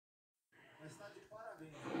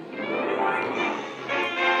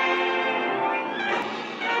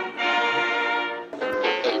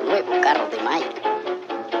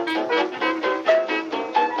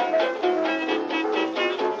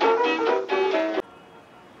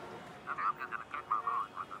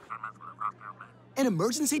An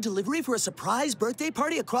emergency delivery for a surprise birthday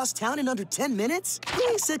party across town in under 10 minutes?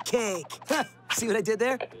 Piece of cake. See what I did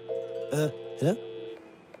there? Hello?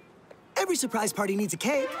 Every surprise party needs a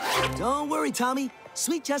cake. Don't worry, Tommy.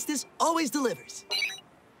 Sweet Justice always delivers.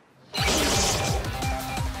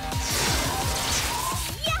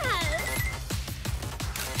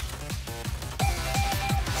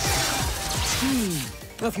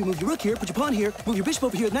 Now, if you move your rook here, put your pawn here, move your bishop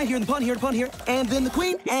over here, knight here, and the pawn here, and the pawn here, and then the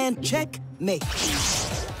queen, and checkmate.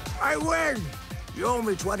 I win! You owe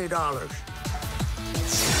me $20.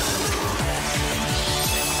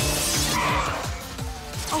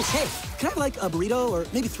 Oh, hey, can I have, like, a burrito, or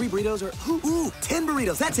maybe 3 burritos, or, ooh, 10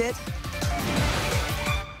 burritos, that's it.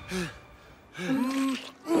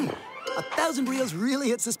 1,000 burritos really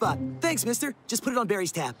hits the spot. Thanks, mister. Just put it on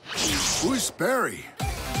Barry's tab. Who's Barry?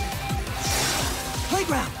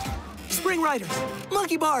 Playground, spring riders,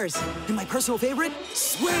 monkey bars, and my personal favorite,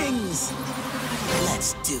 swings.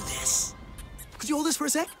 Let's do this. Could you hold this for a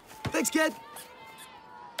sec? Thanks, kid.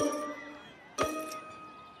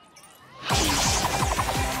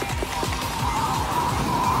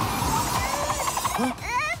 Huh?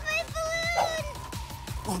 My balloon!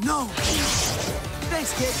 Oh, no.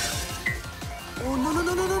 Thanks, kid. Oh, no.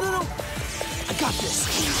 I got this.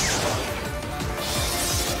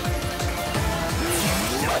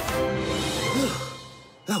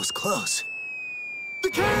 That was close. The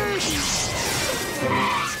cake!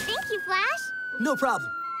 Thank you, Flash. No problem.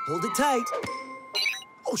 Hold it tight.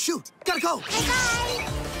 Oh, shoot. Gotta go. Bye-bye.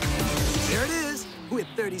 There it is, with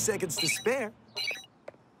 30 seconds to spare.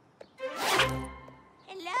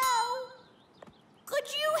 Hello? Could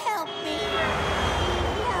you help me?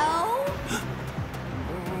 Hello?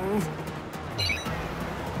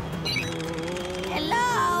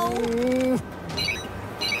 Hello?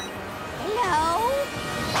 Hello?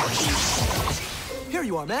 Here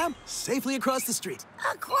you are, ma'am. Safely across the street.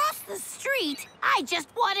 Across the street? I just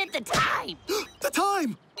wanted the time. The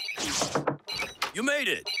time! You made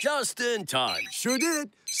it, just in time. Sure did.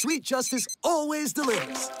 Sweet Justice always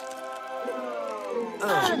delivers.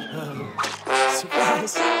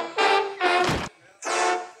 Surprise.